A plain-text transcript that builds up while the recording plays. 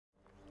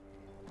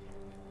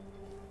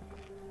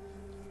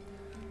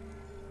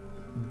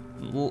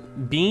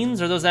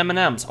beans or those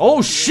M&Ms?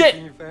 Oh shit!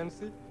 Anything you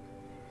fancy?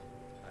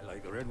 I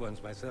like the red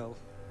ones myself.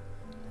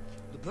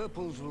 The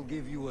purples will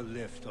give you a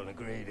lift on a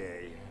grade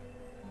A.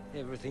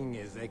 Everything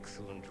is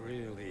excellent,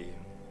 really.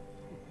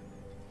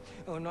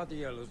 Oh, not the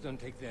yellows. Don't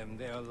take them.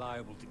 They are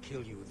liable to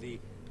kill you. The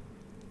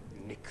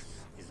mix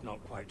is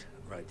not quite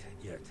right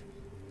yet.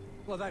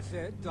 Well, that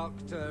said,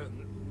 Dr.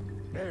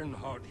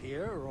 Bernhardt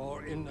here,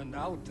 or in and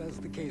out, as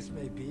the case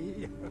may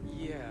be.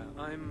 Yeah,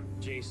 I'm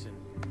Jason.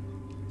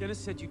 Dennis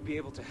said you'd be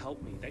able to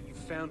help me, that you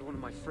found one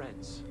of my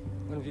friends.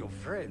 One of your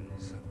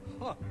friends?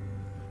 Huh.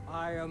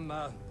 I am,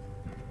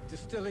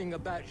 distilling a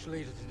batch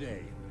later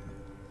today.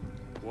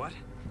 What?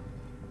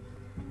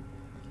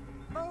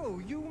 Oh,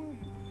 you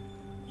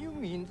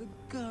mean the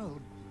girl,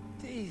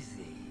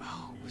 Daisy.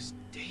 Oh, it was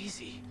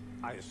Daisy.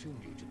 I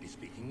assumed you to be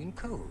speaking in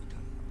code.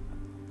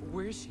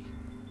 Where is she?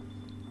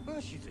 Well,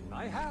 she's in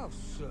my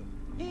house.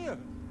 Here.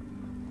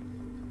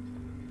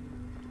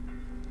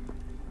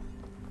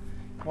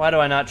 Why do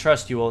I not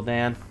trust you, old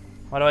man?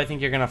 Why do I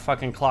think you're gonna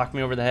fucking clock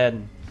me over the head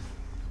and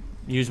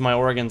use my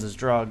organs as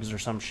drugs or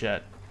some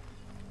shit?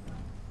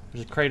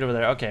 There's a crate over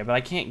there. Okay, but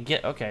I can't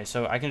get... Okay,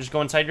 so I can just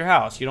go inside your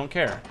house. You don't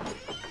care.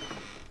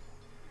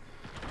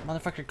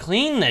 Motherfucker,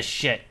 clean this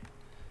shit.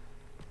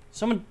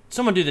 Someone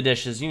do the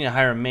dishes. You need to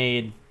hire a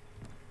maid.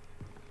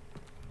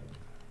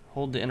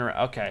 Hold the inner...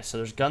 Okay, so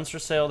there's guns for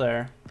sale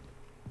there.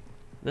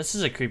 This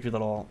is a creepy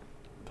little...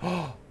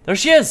 Oh, there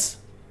she is!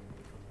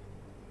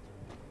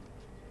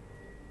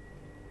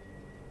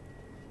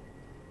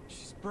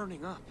 She's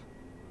burning up.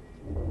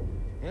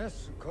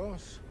 Yes, of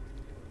course.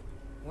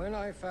 When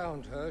I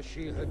found her,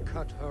 she had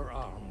cut her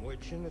arm,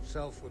 which in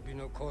itself would be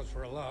no cause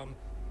for alarm.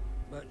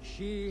 But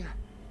she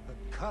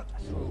had cut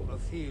through a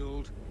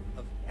field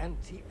of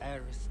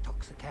Anti-Aris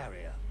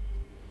toxicaria.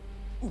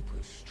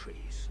 Upas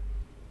trees.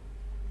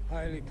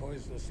 Highly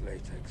poisonous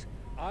latex.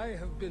 I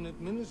have been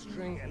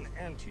administering an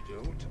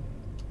antidote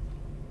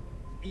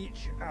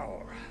each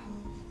hour.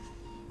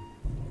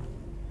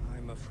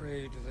 I'm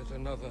afraid that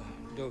another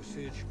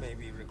dosage may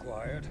be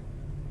required.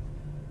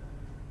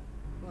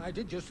 Well, I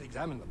did just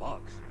examine the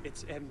box.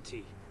 It's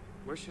empty.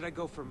 Where should I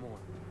go for more?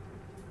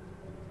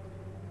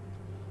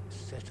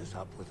 Set us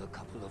up with a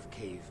couple of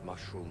cave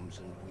mushrooms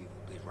and we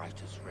will be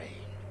right as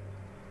rain.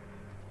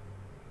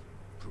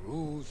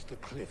 Peruse the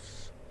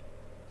cliffs.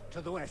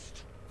 To the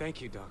west.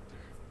 Thank you, Doctor.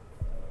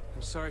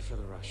 I'm sorry for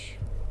the rush.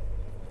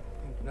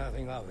 Think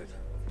nothing of it.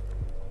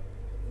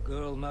 The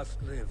girl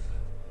must live.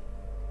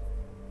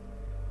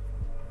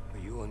 For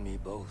you and me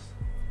both.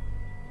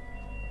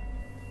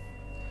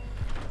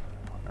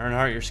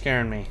 Earnhardt, you're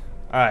scaring me.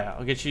 Alright,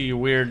 I'll get you your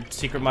weird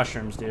secret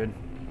mushrooms, dude.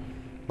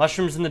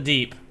 Mushrooms in the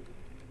deep.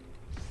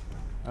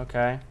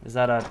 Okay, is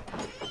that a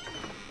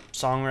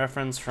song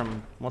reference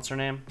from... What's her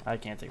name? I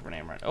can't think of her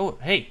name right. Oh,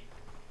 hey!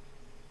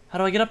 How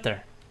do I get up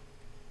there?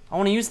 I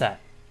want to use that.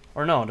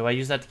 Or no, do I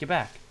use that to get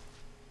back?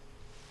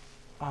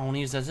 Oh, I want to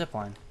use that zip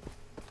line.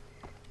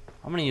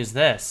 I'm going to use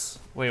this.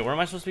 Wait, where am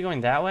I supposed to be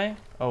going? That way?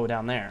 Oh,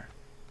 down there.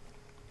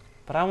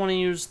 But I want to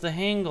use the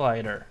hang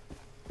glider.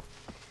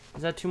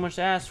 Is that too much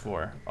to ask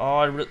for?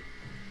 Oh,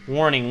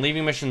 warning,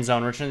 leaving mission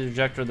zone. Return to the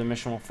objective, the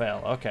mission will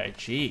fail. Okay,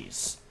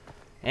 jeez.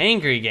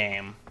 Angry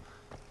game.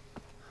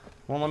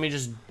 Won't let me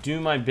just do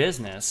my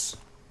business.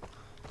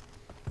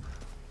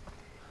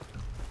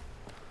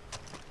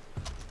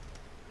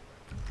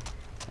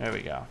 There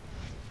we go.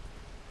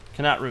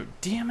 Cannot route.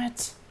 Damn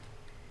it.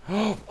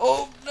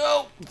 Oh,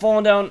 no.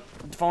 Falling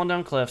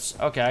down cliffs.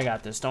 Okay, I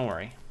got this. Don't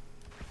worry.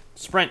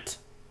 Sprint.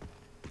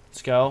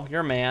 Let's go.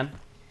 You're a man.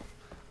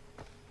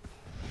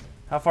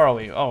 How far are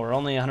we? Oh, we're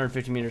only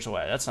 150 meters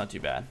away. That's not too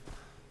bad.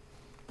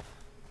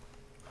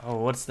 Oh,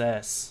 what's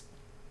this?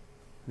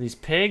 Are these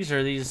pigs or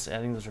are these? I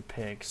think those are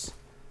pigs.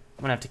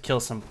 I'm gonna have to kill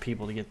some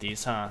people to get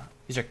these, huh?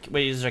 These are.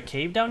 Wait, is there a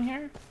cave down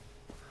here?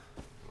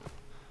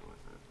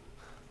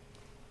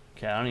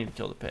 Okay, I don't need to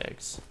kill the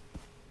pigs.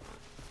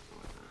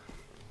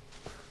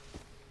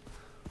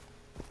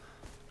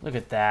 Look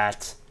at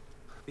that.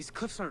 These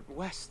cliffs aren't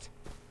west.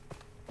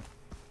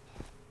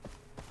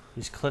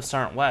 These cliffs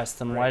aren't west.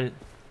 Then why did...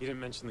 You didn't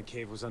mention the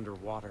cave was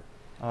underwater.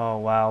 Oh,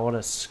 wow. What a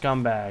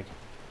scumbag.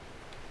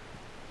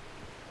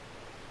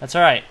 That's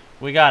alright.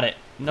 We got it.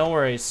 No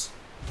worries.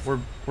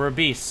 We're a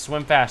beast.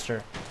 Swim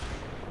faster.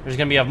 There's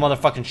gonna be a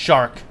motherfucking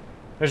shark.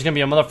 There's gonna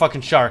be a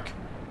motherfucking shark.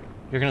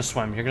 You're gonna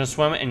swim. You're gonna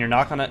swim, and you're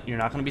not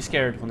gonna be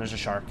scared when there's a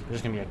shark.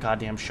 There's gonna be a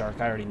goddamn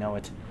shark. I already know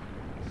it.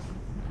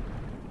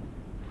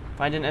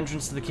 Find an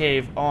entrance to the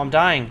cave. Oh, I'm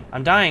dying.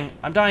 I'm dying.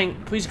 I'm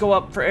dying. Please go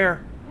up for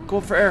air. Go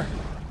up for air.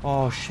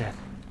 Oh, shit.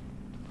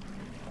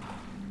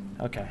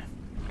 Okay.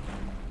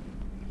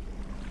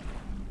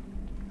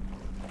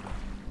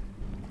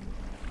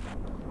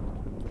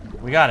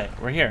 We got it.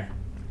 We're here.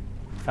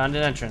 Found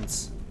an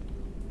entrance.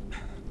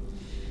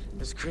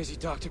 This crazy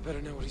doctor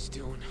better know what he's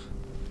doing.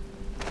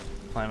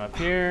 Climb up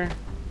here.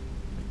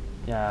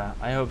 Yeah,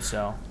 I hope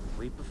so.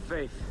 Leap of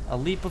faith. A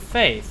leap of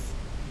faith.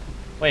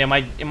 Wait, am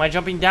I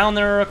jumping down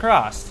there or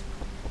across?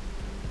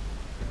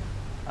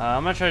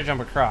 I'm gonna try to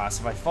jump across.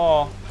 If I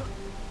fall...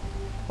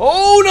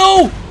 Oh,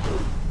 no!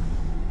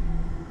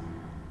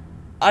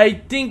 I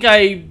think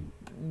I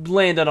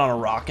landed on a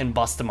rock and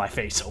busted my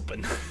face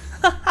open.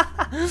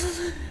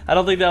 I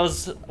don't think that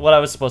was what I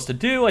was supposed to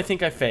do. I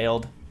think I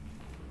failed.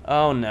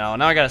 Oh no,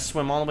 now I gotta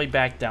swim all the way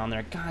back down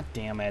there. God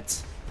damn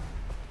it.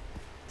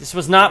 This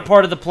was not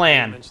part of the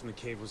plan. You mentioned the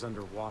cave was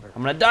underwater.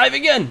 I'm gonna dive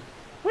again.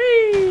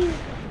 Whee!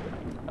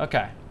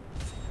 Okay.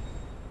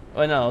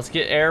 Oh no, let's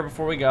get air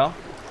before we go.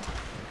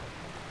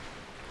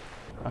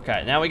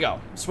 Okay, now we go.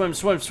 Swim,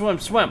 swim, swim,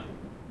 swim.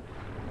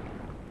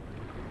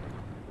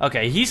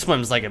 Okay, he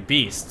swims like a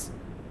beast.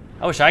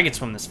 I wish I could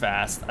swim this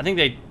fast. I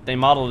think they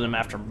modeled him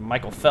after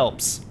Michael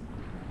Phelps.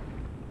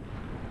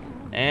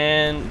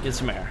 And get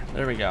some air.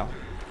 There we go.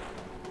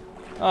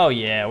 Oh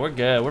yeah, we're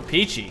good. We're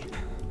peachy.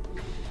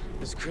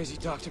 This crazy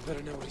doctor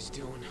better know what he's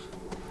doing.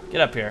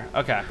 Get up here.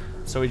 Okay.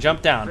 So we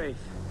jump down. Faith.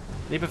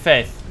 Leap of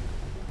faith.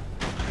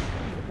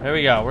 There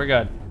we go. We're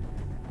good.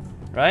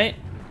 Right?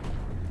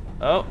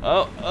 Oh,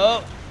 oh,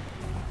 oh.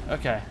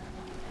 Okay.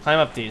 Climb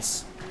up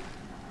these.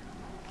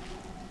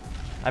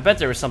 I bet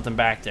there was something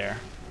back there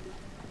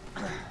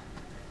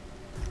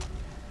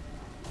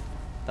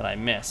that I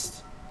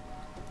missed.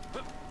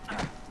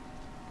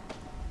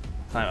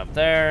 Climb up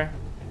there.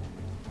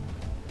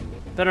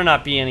 Better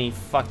not be any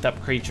fucked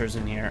up creatures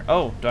in here.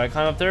 Oh, do I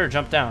climb up there or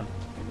jump down?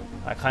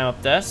 I climb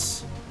up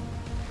this.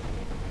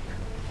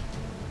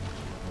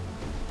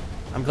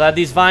 I'm glad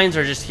these vines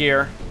are just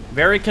here.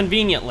 Very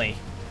conveniently.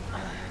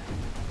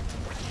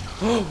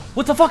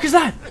 What the fuck is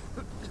that?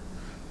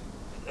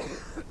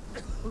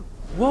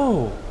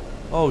 Whoa.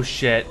 Oh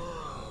shit.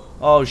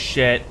 Oh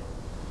shit.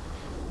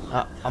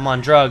 I'm on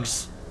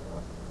drugs.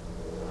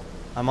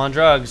 I'm on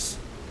drugs.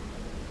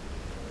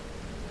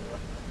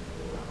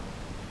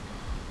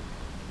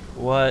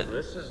 What?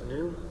 This is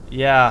new.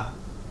 Yeah.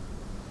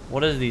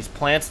 What are these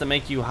plants that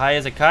make you high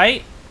as a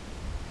kite?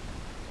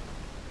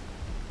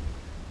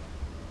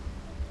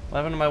 What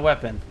happened to my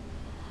weapon?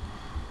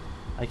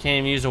 I can't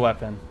even use a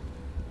weapon.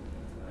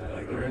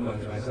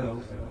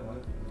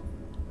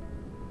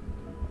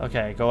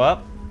 Okay, go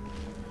up.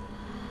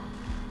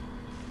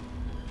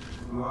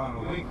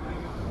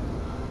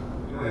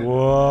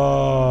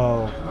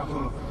 Whoa.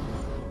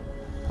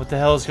 What the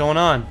hell is going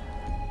on?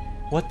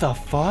 What the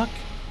fuck?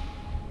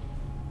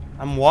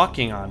 I'm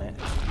walking on it.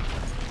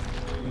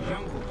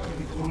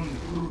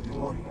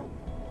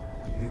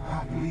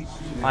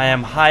 I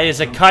am high as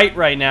a kite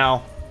right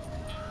now.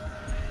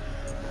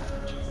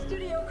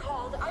 Studio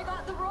called. I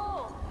got the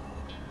role.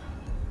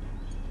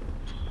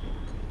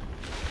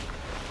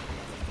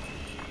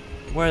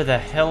 Where the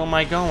hell am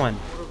I going?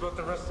 What about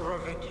the rest of our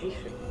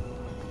vacation?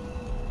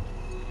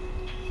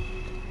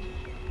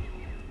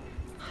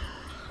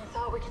 I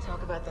thought we could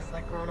talk about this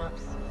like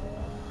grown-ups.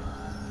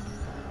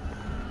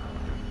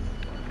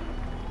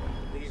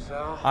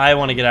 I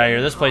want to get out of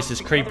here. This place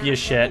is creepy as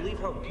shit.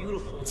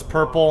 It's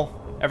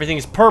purple.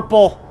 Everything's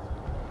purple.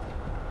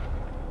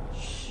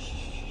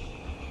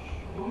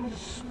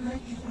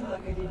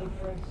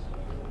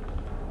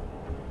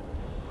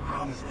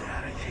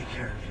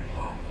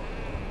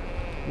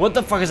 What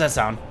the fuck is that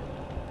sound?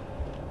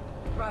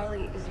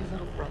 Riley is your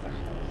little brother.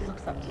 He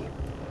looks up to you.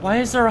 Why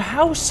is there a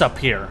house up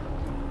here?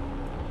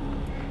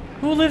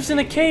 Who lives in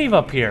a cave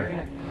up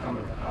here?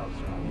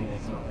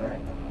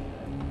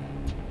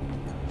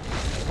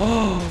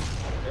 Oh,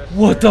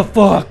 what the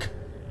fuck?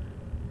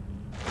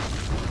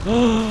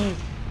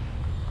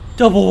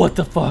 Double what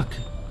the fuck?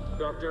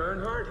 Dr.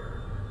 Earnhardt?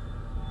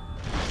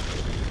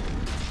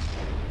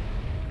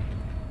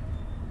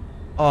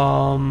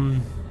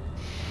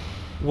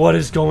 What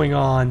is going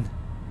on?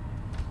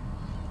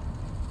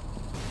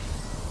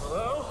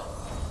 Hello?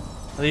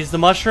 Are these the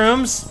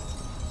mushrooms?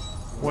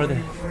 Where the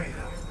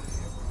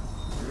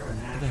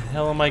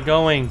hell am I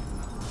going?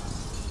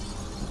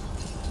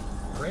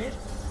 Red?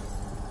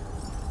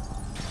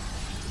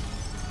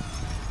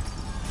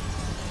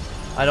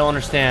 I don't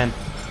understand.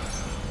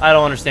 I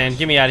don't understand.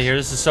 Get me out of here.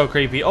 This is so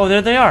creepy. Oh,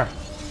 there they are.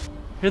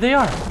 Here they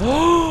are.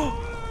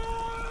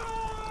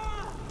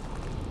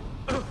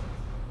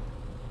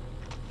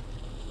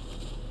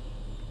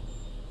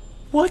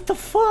 What the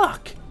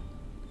fuck?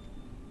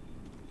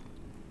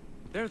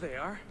 There they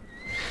are.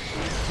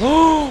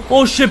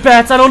 Oh shit,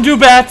 bats. I don't do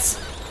bats.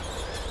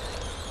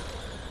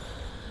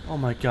 Oh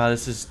my god,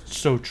 this is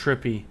so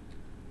trippy.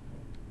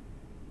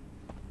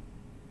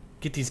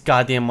 Get these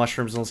goddamn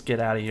mushrooms and let's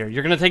get out of here.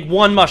 You're gonna take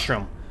one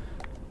mushroom.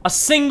 A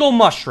single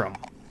mushroom.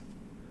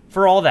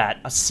 For all that.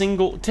 A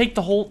single... Take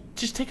the whole...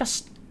 Just take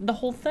the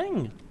whole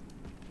thing.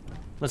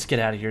 Let's get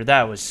out of here.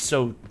 That was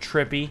so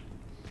trippy.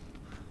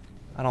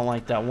 I don't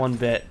like that one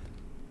bit.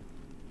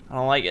 I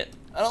don't like it.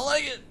 I don't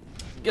like it.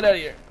 Get out of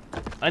here.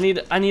 I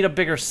need a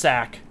bigger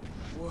sack.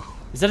 Whoa.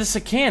 Is that a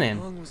cannon?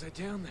 How long was I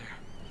down there?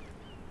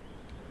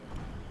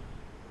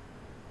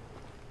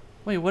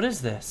 Wait, what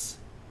is this?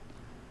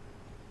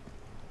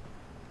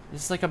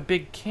 It's like a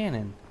big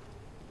cannon.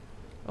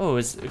 Oh,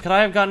 could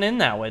I have gotten in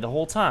that way the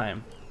whole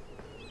time?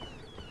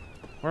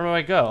 Where do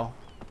I go?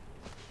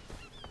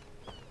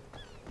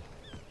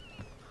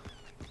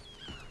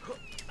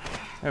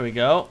 There we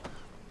go.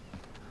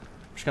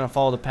 I'm just gonna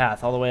follow the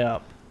path all the way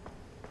up.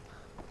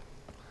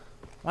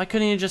 Why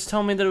couldn't he just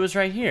tell me that it was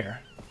right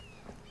here?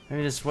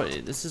 Maybe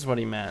this is what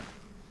he meant.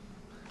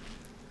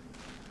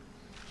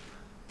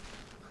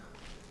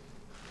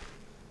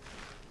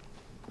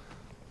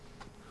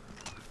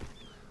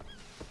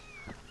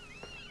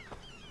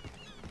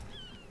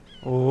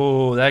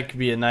 Oh, that could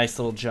be a nice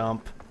little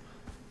jump.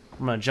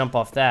 I'm gonna jump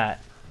off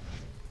that.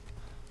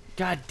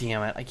 God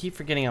damn it! I keep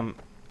forgetting I'm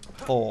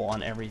full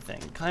on everything.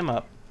 Climb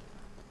up.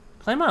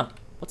 Climb up.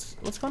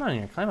 What's going on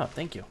here? Climb up.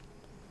 Thank you.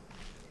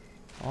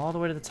 All the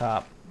way to the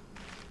top.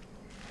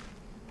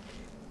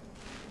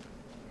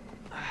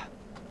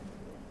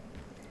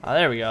 Oh,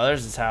 there we go.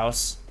 There's his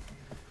house.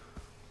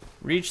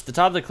 Reach the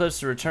top of the cliffs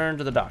to return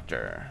to the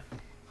doctor.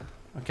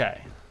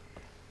 Okay.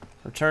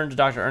 Return to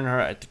Dr.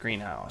 Earnhardt at the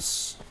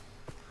greenhouse.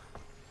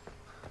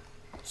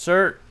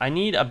 Sir, I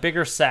need a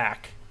bigger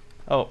sack.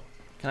 Oh,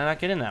 can I not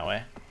get in that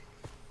way?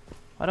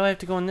 Why do I have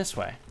to go in this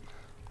way?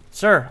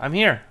 Sir, I'm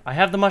here. I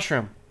have the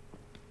mushroom.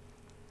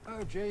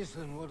 Oh,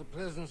 Jason, what a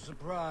pleasant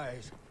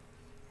surprise.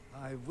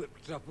 I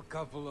whipped up a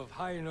couple of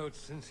high notes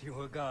since you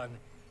were gone.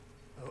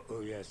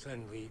 Oh yes,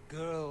 and the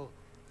girl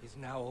is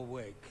now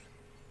awake.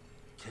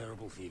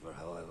 Terrible fever,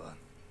 however.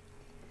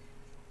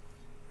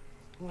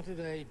 What did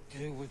I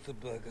do with the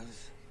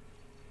burgers?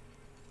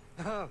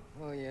 Oh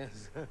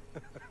yes.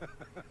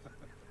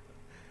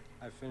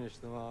 I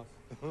finished them off.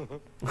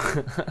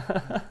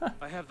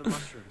 I have the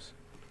mushrooms.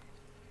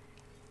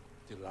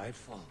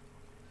 Delightful.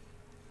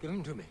 Give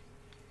them to me.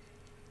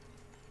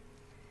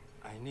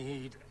 I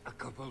need a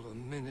couple of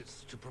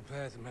minutes to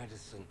prepare the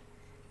medicine.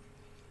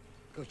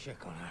 Go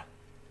check on her.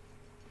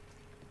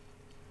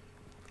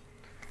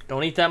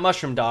 Don't eat that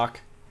mushroom,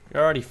 Doc.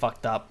 You're already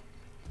fucked up.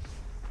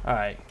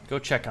 Alright, go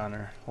check on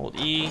her. Hold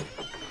E.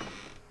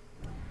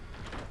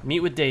 Meet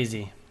with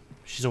Daisy.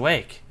 She's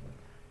awake.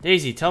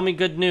 Daisy, tell me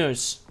good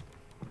news.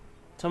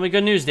 Tell me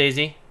good news,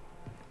 Daisy.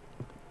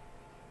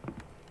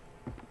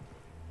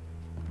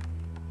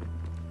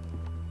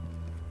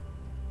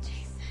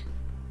 Jason,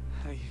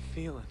 How you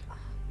feeling?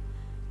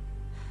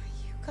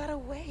 you got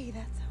away.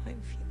 That's how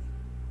I'm feeling.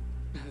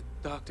 The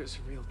doctor's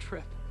a real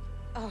trip.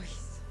 Oh,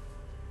 he's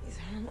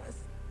harmless.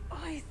 Oh,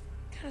 he's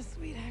kind of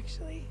sweet,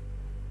 actually.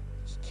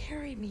 He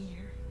carried me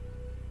here.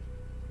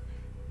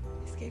 I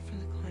escaped from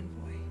the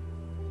convoy.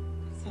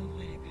 At some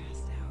point, I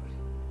passed out.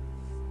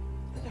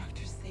 The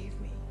doctor saved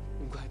me.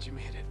 I'm glad you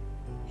made it.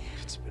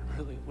 It's been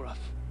really rough.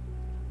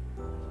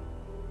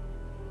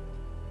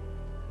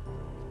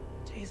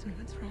 Jason,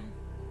 what's wrong?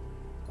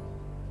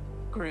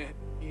 Grant,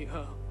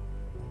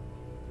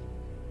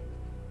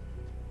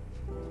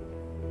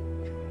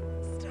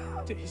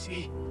 Stop.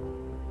 Daisy,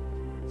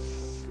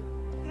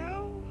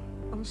 No.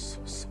 I'm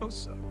so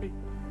sorry.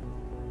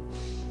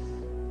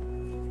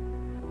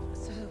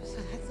 So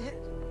that's it?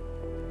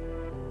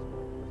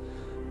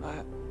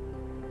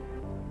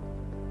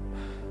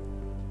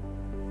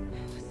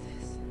 What's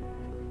this?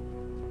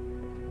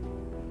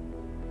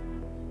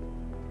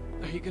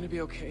 Are you gonna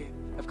be okay?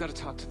 I've got to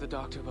talk to the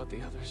doctor about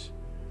the others.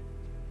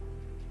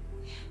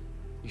 Yeah.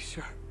 You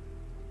sure?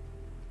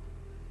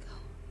 Go.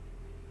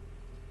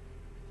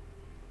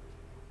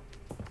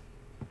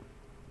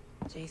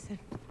 Jason.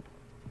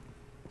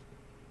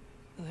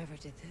 Whoever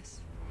did this,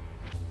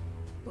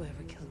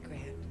 whoever killed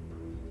Grant,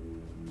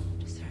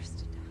 deserves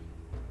to die.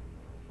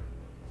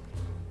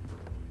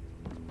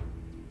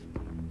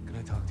 Can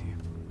I talk to you?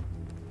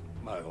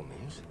 By all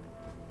means.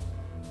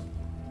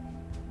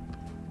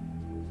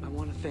 I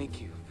want to thank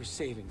you for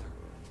saving her.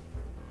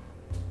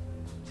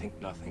 Think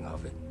nothing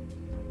of it.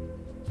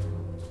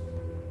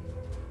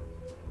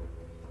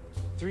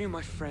 3 of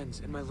my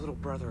friends and my little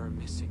brother are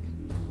missing.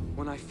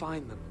 When I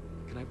find them,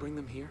 can I bring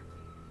them here?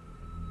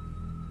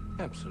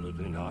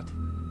 Absolutely not.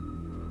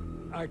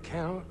 I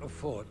cannot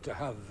afford to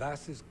have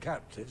Vass's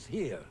captives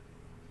here.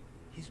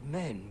 His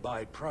men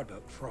buy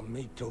product from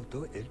me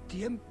todo el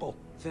tiempo.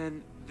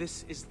 Then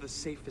this is the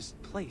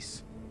safest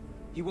place.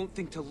 He won't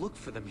think to look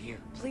for them here.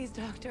 Please,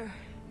 Doctor.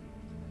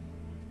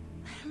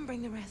 Let him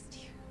bring the rest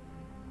here.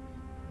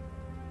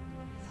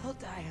 They'll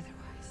die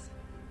otherwise.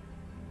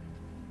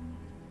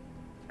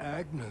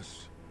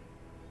 Agnes.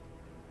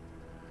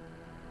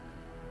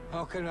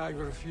 How can I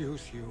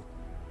refuse you?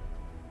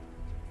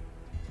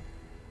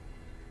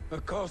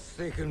 Of course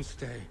they can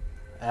stay.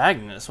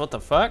 Agnes, what the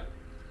fuck?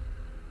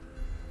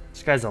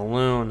 This guy's a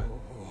loon.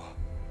 Oh,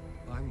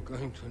 I'm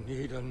going to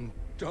need a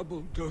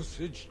double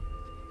dosage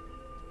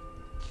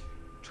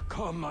to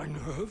calm my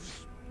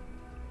nerves.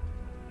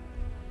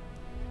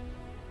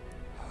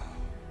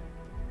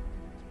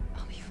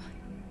 I'll be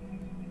fine.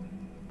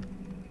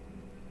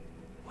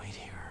 Wait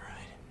here, all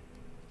right?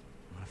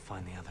 I'm gonna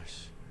find the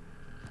others.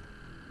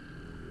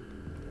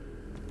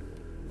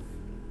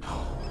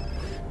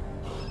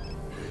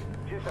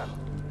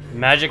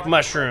 Magic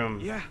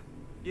mushroom. Yeah,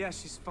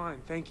 she's fine.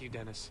 Thank you,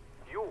 Dennis.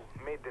 You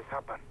made this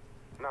happen,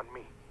 not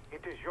me.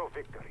 It is your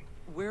victory.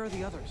 Where are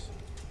the others?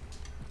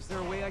 Is there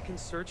a way I can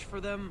search for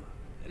them?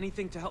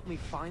 Anything to help me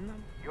find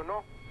them? You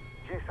know,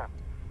 Jason,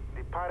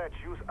 the pirates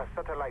use a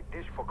satellite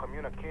dish for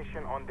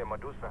communication on the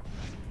Medusa.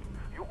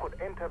 You could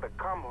enter the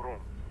comm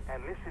room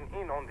and listen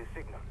in on the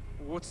signal.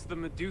 What's the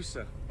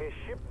Medusa? A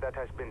ship that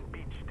has been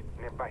beached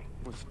nearby.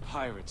 With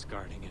pirates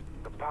guarding it.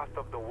 The path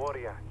of the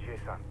warrior,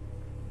 Jason.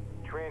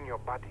 Train your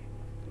body,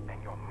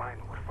 and your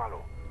mind will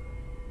follow.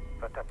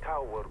 The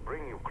Tatau will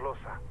bring you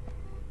closer.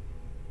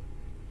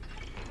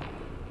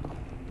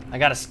 I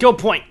got a skill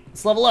point.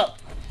 Let's level up.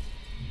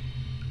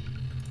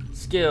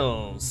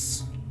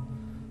 Skills.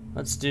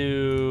 Let's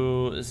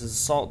do, this is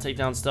assault,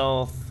 takedown,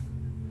 stealth,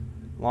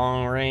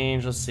 long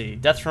range. Let's see,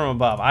 death from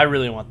above. I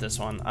really want this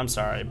one. I'm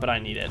sorry, but I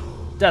need it.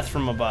 Death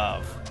from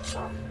above.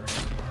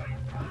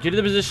 Get to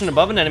the position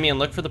above an enemy and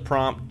look for the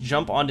prompt.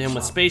 Jump onto him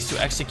with space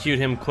to execute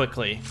him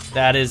quickly.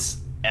 That is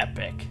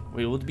epic.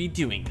 We will be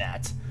doing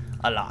that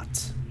a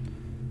lot.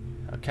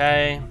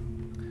 Okay.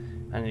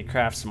 I need to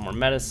craft some more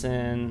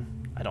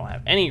medicine. I don't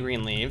have any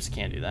green leaves.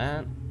 Can't do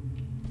that.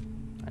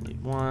 I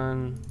need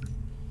one.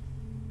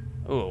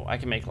 Ooh, I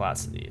can make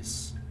lots of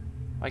these.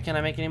 Why can't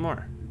I make any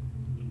more?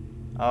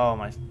 Oh,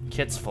 my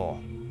kit's full.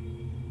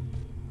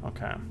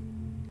 Okay.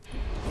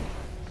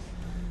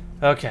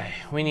 Okay,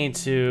 we need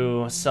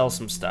to sell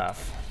some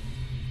stuff.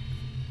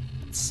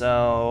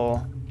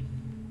 Sell.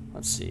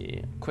 Let's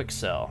see. Quick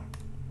sell.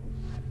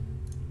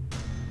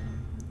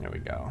 There we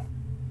go.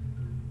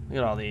 Look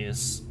at all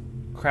these.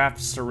 Craft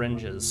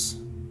syringes.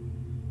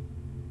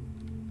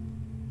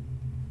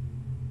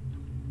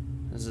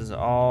 This is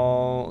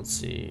all. Let's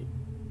see.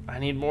 I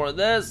need more of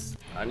this.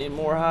 I need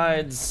more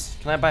hides.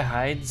 Can I buy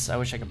hides? I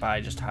wish I could buy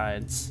just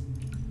hides.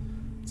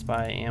 Let's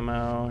buy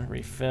ammo,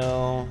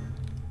 refill.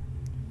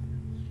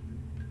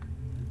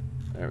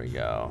 There we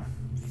go.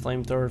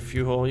 Flamethrower,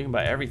 fuel. You can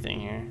buy everything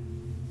here.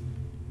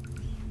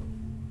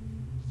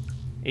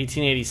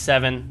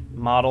 1887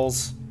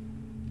 models.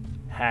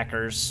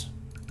 Hackers.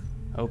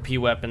 OP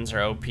weapons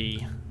are OP.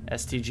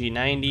 STG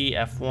 90,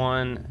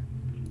 F1.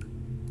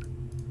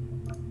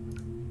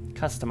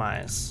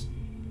 Customize.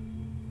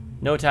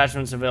 No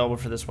attachments available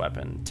for this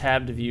weapon.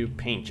 Tab to view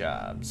paint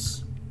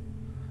jobs.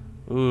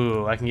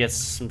 Ooh, I can get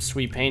some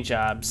sweet paint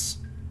jobs.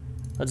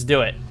 Let's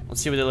do it. Let's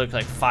see what they look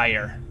like.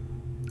 Fire.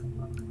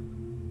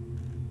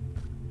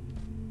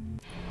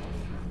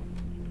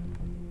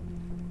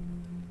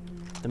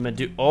 The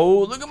Medu-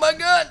 Oh, look at my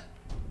gun!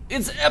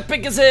 It's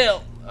epic as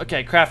hell!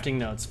 Okay, crafting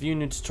notes. View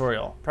new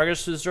tutorial.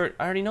 Progress through the story.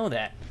 I already know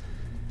that.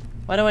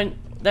 Why do I...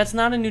 That's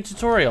not a new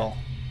tutorial.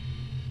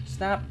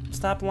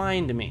 Stop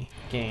lying to me,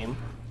 game.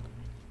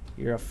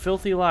 You're a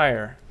filthy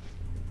liar.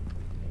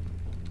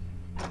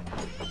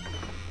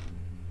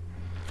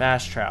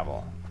 Fast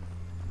travel.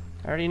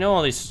 I already know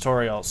all these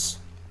tutorials.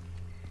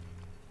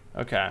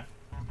 Okay.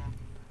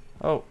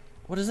 Oh,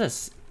 what is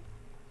this?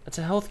 That's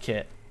a health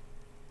kit.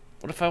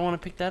 What if I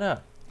want to pick that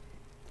up?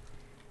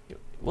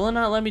 Will it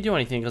not let me do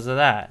anything because of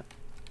that?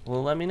 Will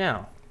it let me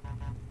now?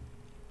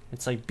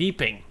 It's like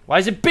beeping. Why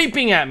is it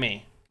beeping at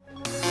me?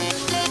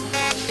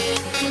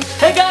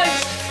 Hey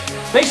guys!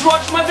 Thanks for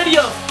watching my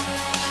video!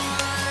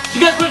 If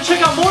you guys want to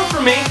check out more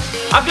from me,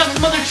 I've got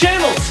some other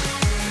channels.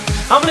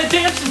 I'm gonna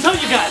dance and tell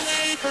you guys.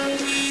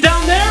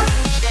 Down there,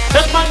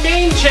 that's my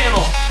main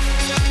channel.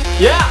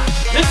 Yeah,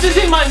 this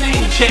isn't my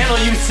main channel,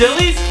 you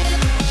sillies.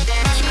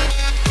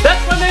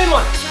 That's my main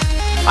one.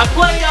 I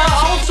play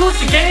all sorts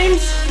of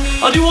games.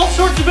 I'll do all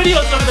sorts of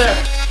videos over there.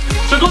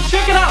 So go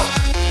check it out.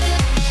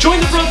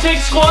 Join the Bro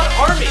Take Squad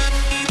Army.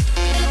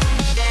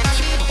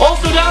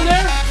 Also down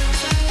there,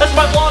 that's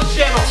my vlog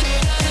channel.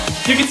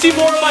 You can see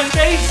more of my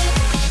face.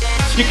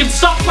 You can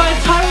stalk my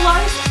entire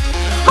life.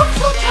 I'm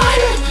so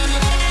tired.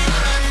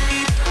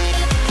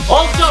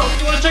 Also, if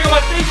you want to check out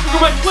my Facebook or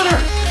my Twitter,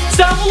 it's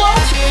down below.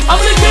 I'm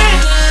gonna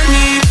dance.